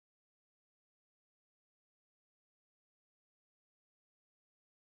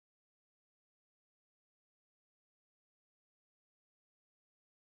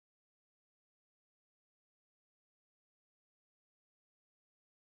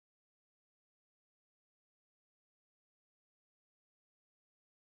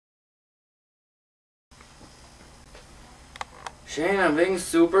Shane, I'm being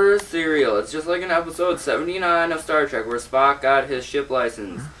super serial. It's just like in episode 79 of Star Trek where Spock got his ship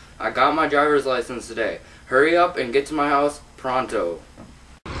license. I got my driver's license today. Hurry up and get to my house pronto.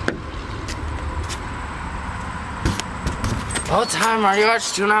 What time are you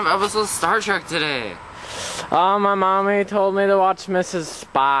watching 2.5 episodes of Star Trek today? Oh, my mommy told me to watch Mrs.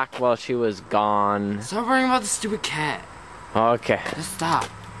 Spock while she was gone. Stop worrying about the stupid cat. Okay. Just stop.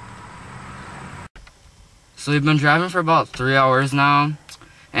 So we've been driving for about 3 hours now,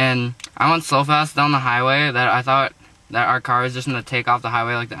 and I went so fast down the highway that I thought that our car was just gonna take off the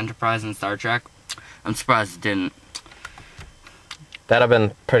highway like the Enterprise in Star Trek. I'm surprised it didn't. That'd have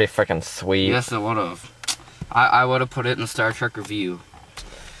been pretty freaking sweet. Yes, it would've. I would've put it in the Star Trek review.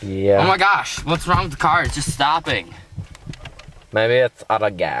 Yeah. Oh my gosh, what's wrong with the car? It's just stopping. Maybe it's out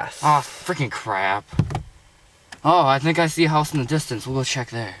of gas. Oh, freaking crap. Oh, I think I see a house in the distance. We'll go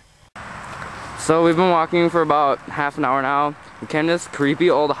check there. So we've been walking for about half an hour now. We came to this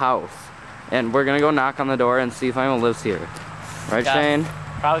creepy old house. And we're gonna go knock on the door and see if anyone lives here. Right, Yeah, Shane?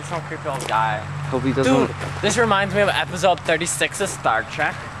 Probably some creepy old guy. Hope he doesn't. Dude, this reminds me of episode 36 of Star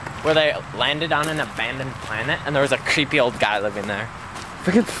Trek, where they landed on an abandoned planet and there was a creepy old guy living there.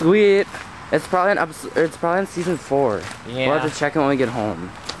 Freaking sweet. It's probably in episode. It's probably in season 4. Yeah. We'll have to check it when we get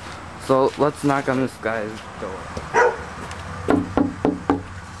home. So let's knock on this guy's door.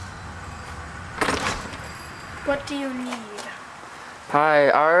 What do you need? Hi,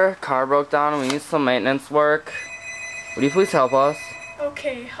 our car broke down and we need some maintenance work. Would you please help us?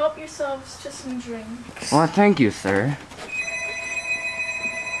 Okay, help yourselves to some drinks. Well, thank you, sir.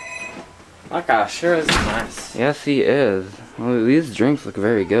 That guy sure is nice. Yes, he is. Well, these drinks look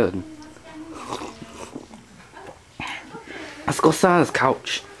very good. Let's go sit on this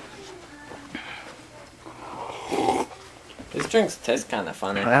couch. These drinks taste kind of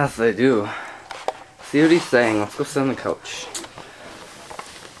funny. Yes, they do. See what he's saying. Let's go sit on the couch.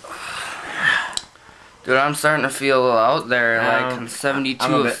 Dude, I'm starting to feel a little out there, like in 72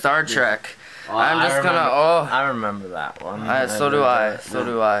 of Star Trek. Well, I'm just gonna, oh. I remember that one. So do I. So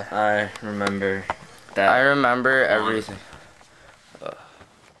do I. I remember that. I remember everything.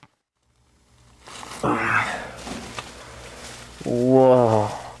 Whoa.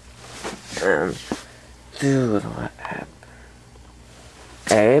 Dude, what happened?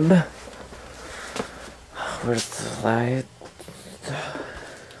 Abe? Where's the light?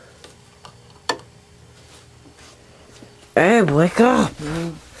 Abe, wake up!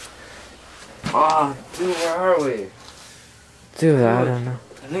 Oh, dude, where are we? Dude, I don't know.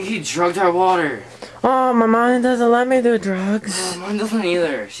 I think he drugged our water. Oh, my mom doesn't let me do drugs. Oh, mine doesn't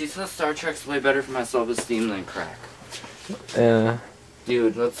either. She says Star Trek's way better for my self-esteem than crack. Yeah.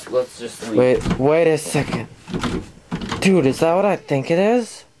 Dude, let's just leave. Wait a second. Dude, is that what I think it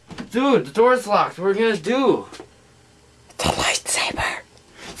is? Dude, the door's locked. What are we gonna do? The lightsaber.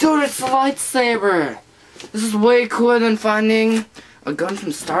 Dude, it's the lightsaber. This is way cooler than finding a gun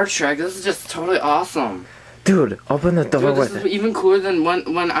from Star Trek. This is just totally awesome. Dude, open the door Dude, with this it. is even cooler than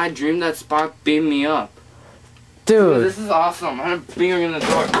when I dreamed that Spock beamed me up. Dude. This is awesome. I'm beaming in the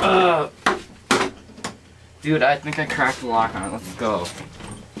door. Dude, I think I cracked the lock on it. Let's go.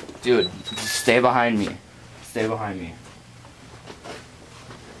 Dude, stay behind me. Stay behind me.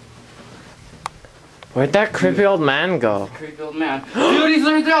 Where'd that creepy old man go? Creepy old man. Dude, he's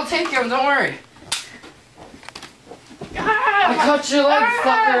right there. I'll take him. Don't worry. I cut your leg,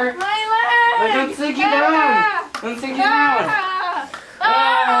 sucker. My leg! I'm gonna take you down. I'm gonna take you down.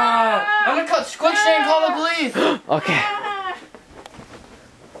 I'm gonna cut. Quick, Shane, call the police. Okay.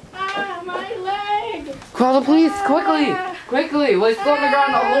 My leg! Call the police, quickly. Quickly. Well, he's still on the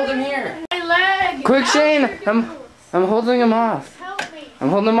ground. I'll hold him here. My leg! Quick, Shane. I'm holding him off. Help me! I'm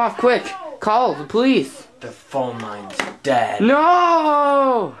holding him off. Quick. Call the police. The phone line's dead.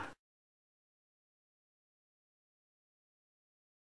 No!